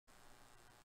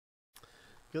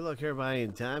Good luck, everybody,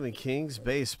 in Diamond Kings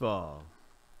baseball.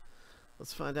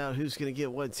 Let's find out who's going to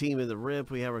get what team in the rip.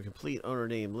 We have our complete owner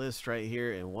name list right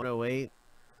here in 108.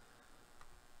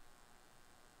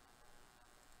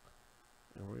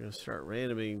 And we're going to start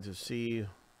randoming to see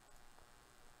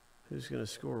who's going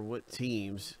to score what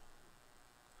teams.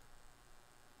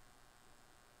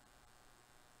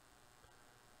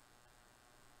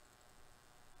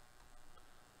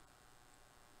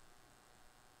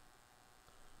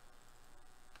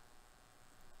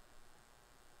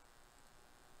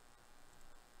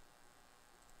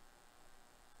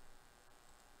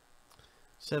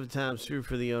 Seven times through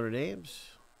for the owner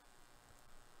names.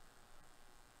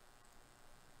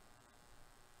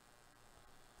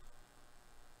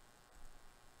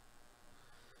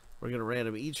 We're going to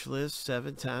random each list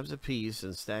 7 times a piece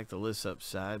and stack the lists up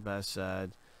side by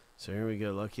side. So here we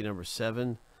go, lucky number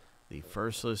 7. The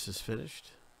first list is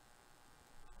finished.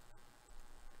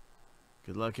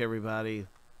 Good luck, everybody.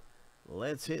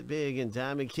 Let's hit big in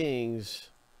Diamond Kings.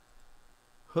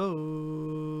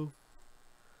 Ho!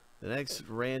 The next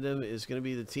random is going to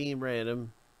be the team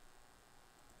random.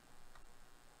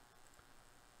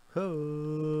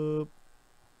 Hope.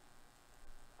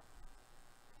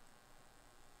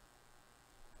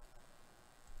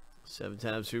 Seven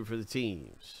times through for the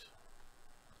teams.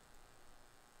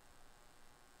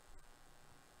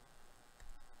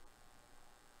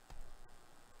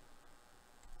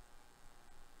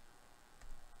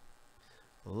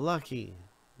 Lucky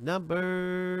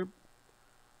number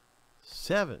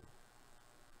 7.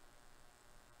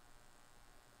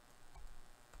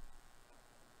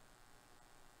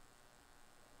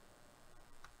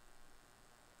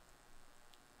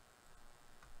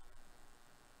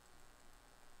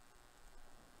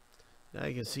 Now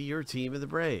you can see your team in the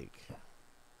break.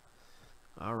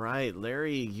 All right,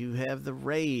 Larry, you have the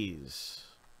Rays.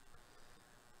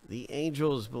 The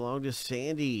Angels belong to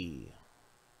Sandy.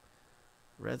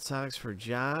 Red Sox for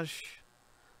Josh.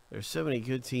 There's so many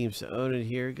good teams to own in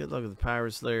here. Good luck with the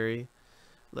Pirates, Larry.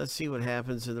 Let's see what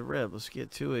happens in the rip. Let's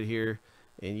get to it here.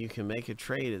 And you can make a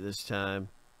trade at this time.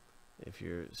 If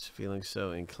you're feeling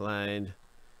so inclined,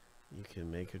 you can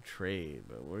make a trade.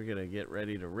 But we're going to get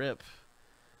ready to rip.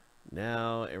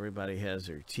 Now everybody has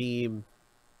their team.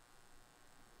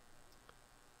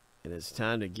 And it's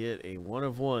time to get a 1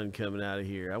 of 1 coming out of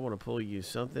here. I want to pull you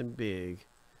something big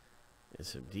and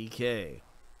some DK.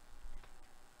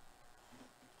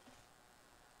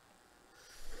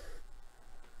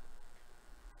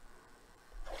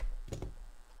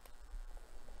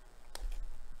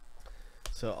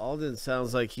 So Alden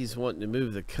sounds like he's wanting to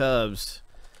move the Cubs.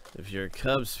 If you're a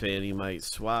Cubs fan, you might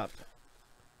swap.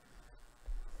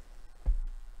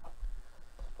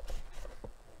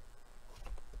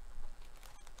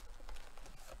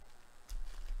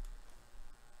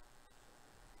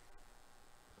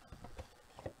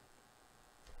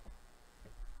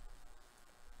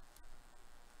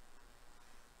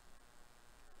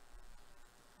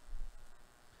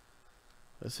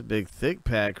 That's a big thick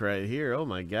pack right here. Oh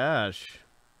my gosh.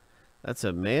 That's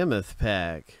a mammoth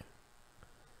pack.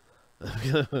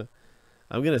 I'm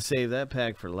gonna save that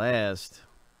pack for last.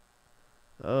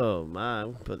 Oh my,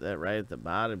 I'm gonna put that right at the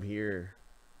bottom here.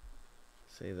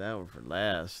 Save that one for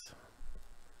last.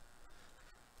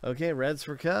 Okay, Reds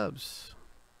for Cubs.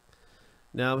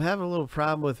 Now I'm having a little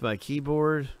problem with my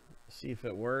keyboard. See if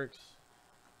it works.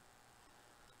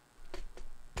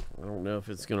 I don't know if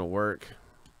it's gonna work.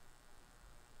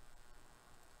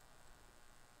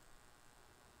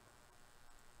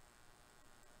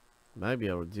 Might be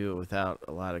able to do it without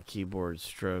a lot of keyboard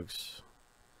strokes.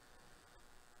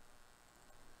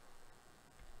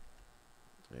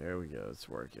 There we go, it's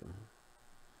working.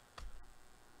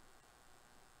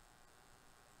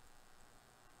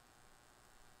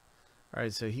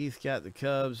 Alright, so Heath got the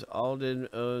Cubs. Alden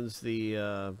owns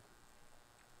the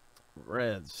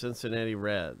Reds, Cincinnati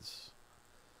Reds.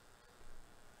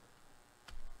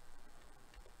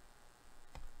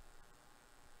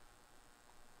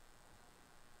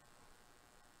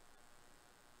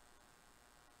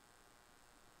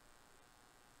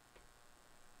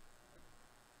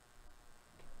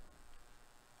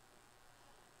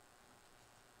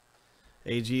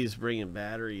 AG is bringing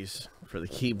batteries for the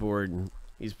keyboard, and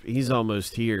he's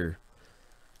almost here.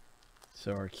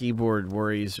 So our keyboard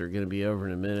worries are going to be over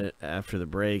in a minute. After the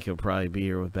break, he'll probably be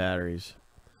here with batteries.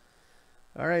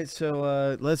 All right,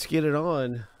 so let's get it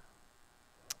on.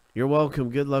 You're welcome.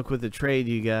 Good luck with the trade,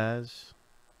 you guys.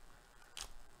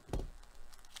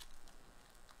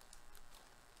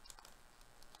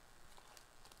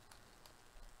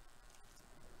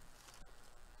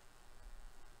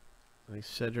 Nice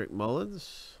Cedric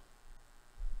Mullins.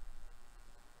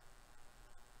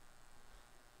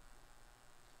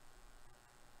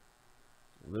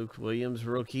 Luke Williams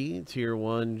rookie, Tier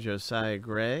 1 Josiah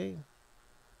Gray.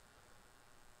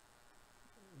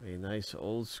 A nice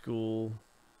old school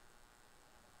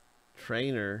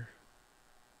trainer.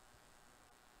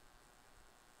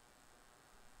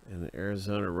 And the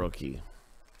Arizona rookie.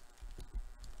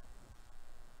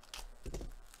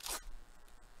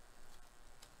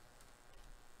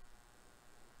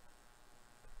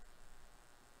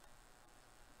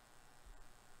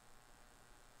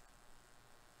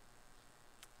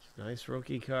 Nice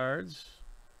rookie cards.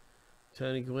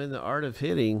 Tony Gwynn, The Art of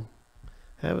Hitting.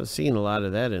 Haven't seen a lot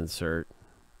of that insert.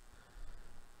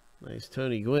 Nice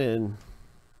Tony Gwynn.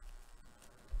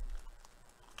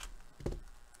 I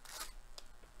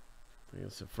think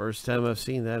it's the first time I've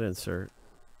seen that insert.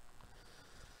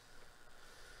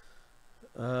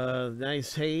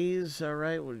 Nice Hayes. All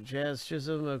right, with Jazz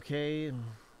Chisholm. Okay.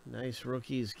 Nice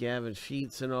rookies. Gavin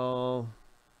Sheets and all.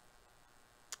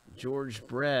 George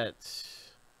Brett.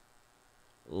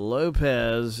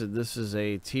 Lopez. And this is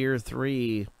a Tier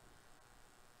 3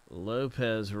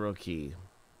 Lopez rookie.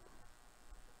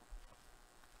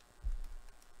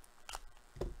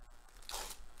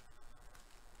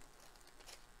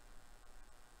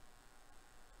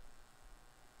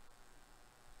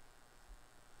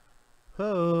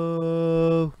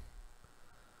 Oh.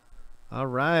 All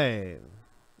right.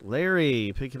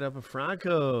 Larry picking up a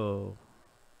Franco.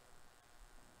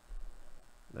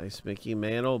 Nice Mickey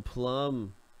Mantle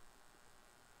plum.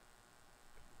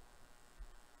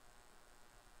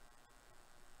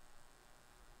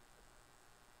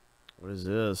 What is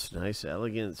this? Nice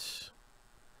elegance.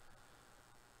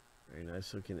 Very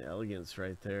nice looking elegance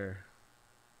right there.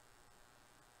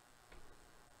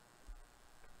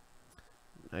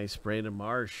 Nice Brandon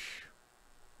Marsh.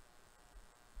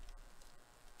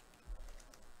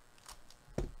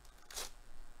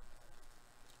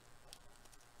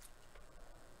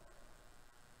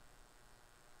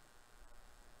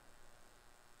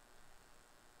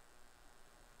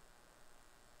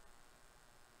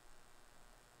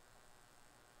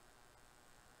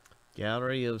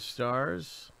 Gallery of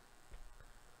Stars.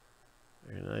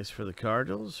 Very nice for the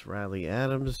Cardinals. Riley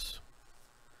Adams.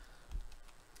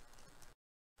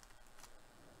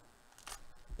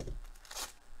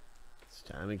 It's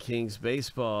Diamond Kings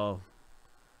baseball.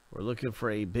 We're looking for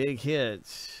a big hit.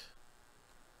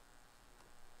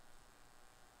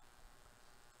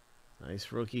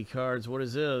 Nice rookie cards. What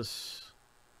is this?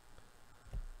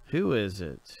 Who is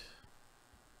it?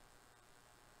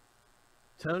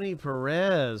 Tony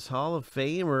Perez, Hall of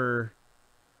Famer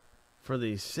for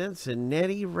the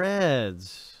Cincinnati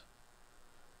Reds.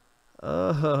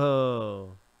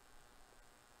 Oh.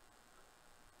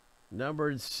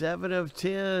 Numbered 7 of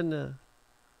 10.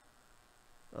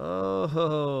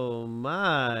 Oh,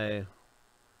 my.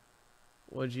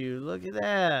 Would you look at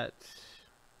that?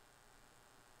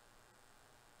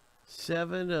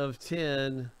 7 of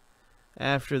 10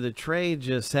 after the trade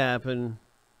just happened.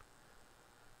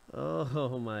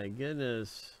 Oh my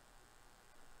goodness.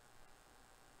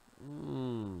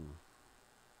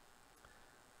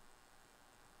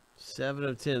 7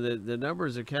 of 10. The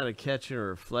numbers are kind of catching a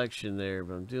reflection there,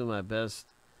 but I'm doing my best.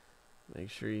 Make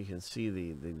sure you can see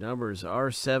the numbers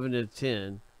are 7 of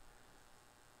 10.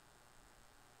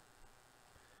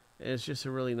 And it's just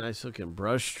a really nice looking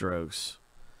brush strokes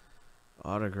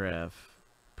autograph.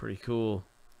 Pretty cool.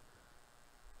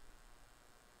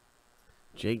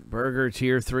 Jake Berger,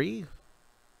 Tier 3.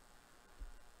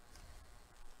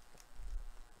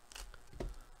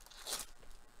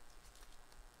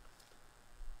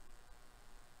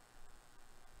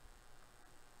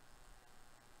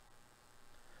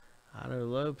 Otto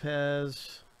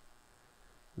Lopez.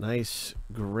 Nice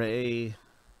gray.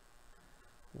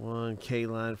 1K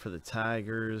line for the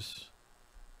Tigers.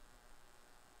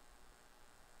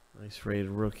 Nice rated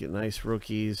rookie. Nice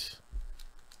rookies.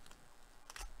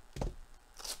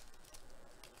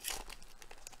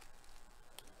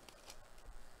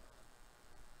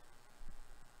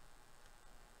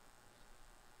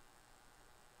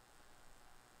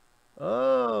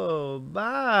 Oh,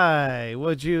 my.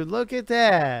 Would you look at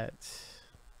that?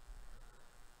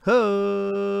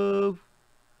 Ho.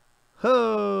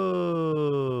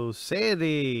 Ho.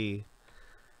 Sandy.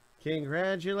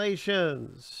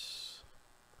 Congratulations.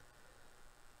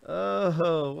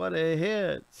 Oh, what a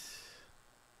hit.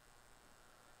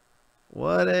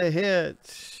 What a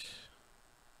hit.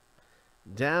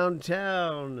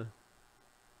 Downtown.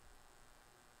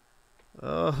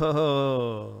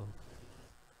 Oh.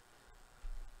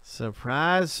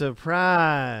 Surprise,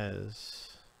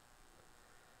 surprise.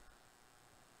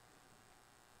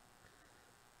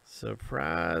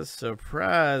 Surprise,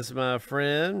 surprise, my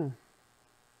friend.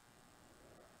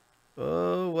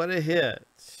 Oh, what a hit.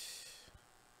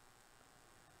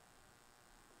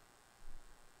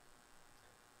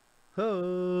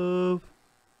 Hope.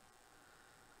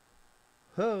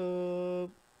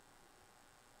 Hope.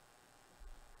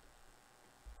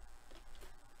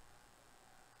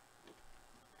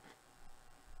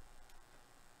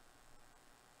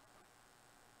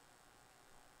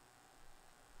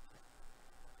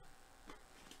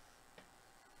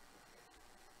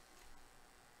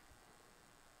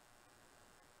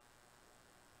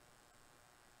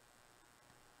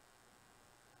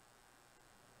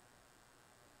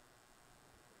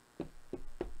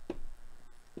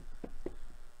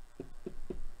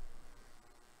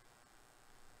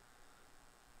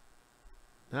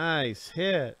 Nice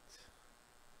hit.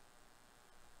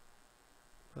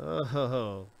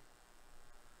 Oh.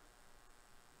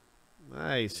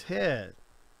 Nice hit.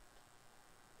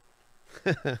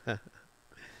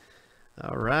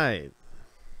 All right.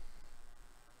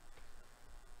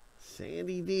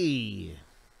 Sandy D.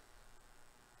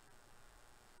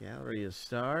 Gallery of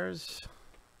Stars.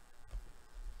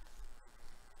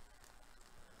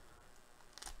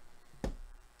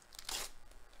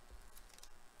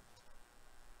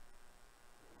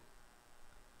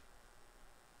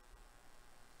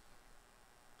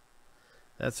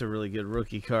 That's a really good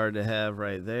rookie card to have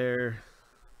right there.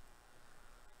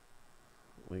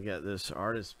 We got this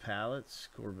Artist Palettes,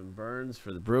 Corbin Burns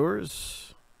for the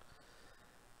Brewers.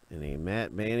 And a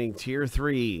Matt Manning Tier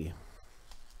 3.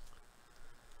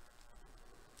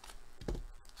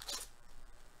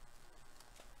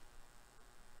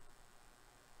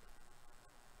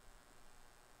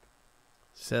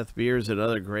 Seth Beers,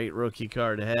 another great rookie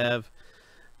card to have.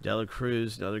 Dela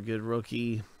Cruz, another good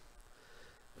rookie.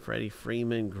 Freddie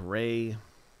Freeman, gray.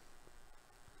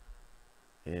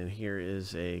 And here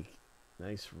is a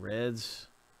nice Reds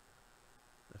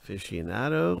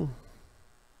aficionado.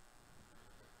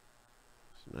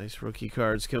 Some nice rookie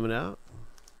cards coming out.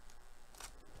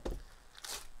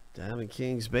 Diamond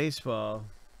Kings baseball.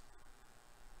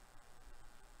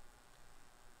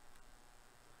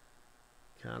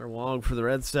 Connor Wong for the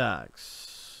Red Sox.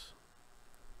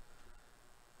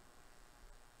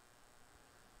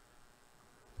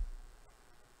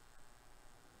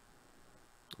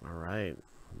 All right.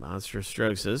 Monster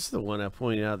Strokes. This is the one I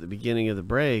pointed out at the beginning of the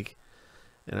break.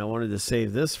 And I wanted to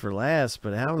save this for last.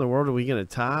 But how in the world are we going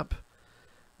to top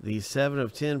the 7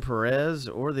 of 10 Perez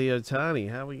or the Ohtani?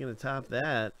 How are we going to top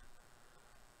that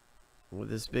with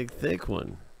this big thick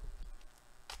one?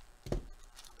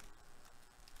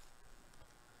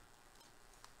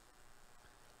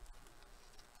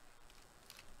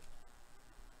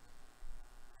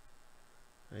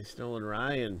 Nice Nolan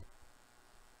Ryan.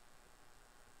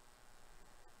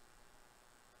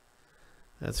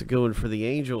 That's a good one for the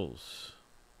Angels.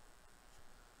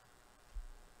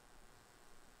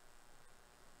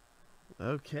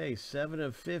 Okay, 7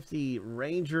 of 50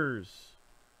 Rangers.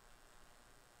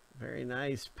 Very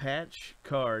nice patch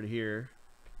card here.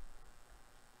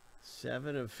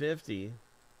 7 of 50.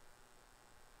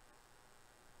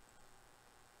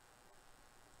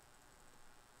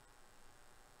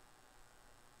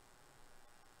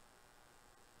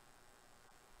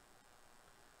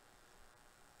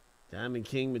 Diamond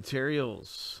King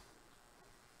Materials.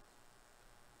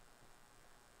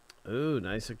 Ooh,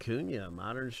 nice Acuna.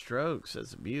 Modern Strokes.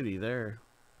 That's a beauty there.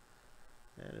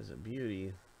 That is a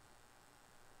beauty.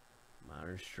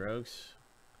 Modern Strokes.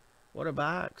 What a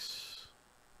box.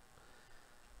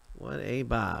 What a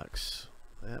box.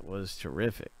 That was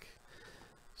terrific.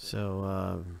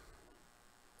 So,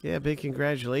 yeah, big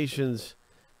congratulations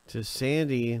to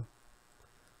Sandy.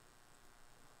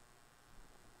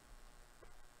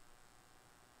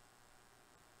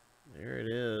 There it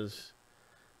is.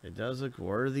 It does look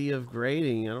worthy of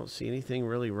grading. I don't see anything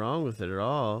really wrong with it at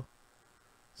all.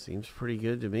 Seems pretty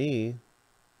good to me.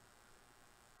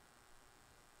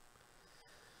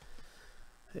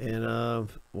 And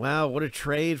wow, what a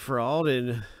trade for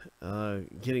Alden.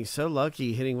 Getting so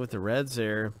lucky hitting with the Reds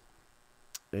there.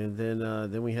 And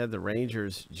then we had the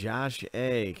Rangers. Josh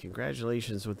A.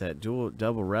 Congratulations with that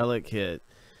double relic hit.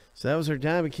 So that was our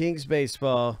Diamond Kings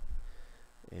baseball.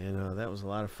 And that was a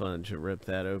lot of fun to rip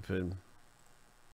that open.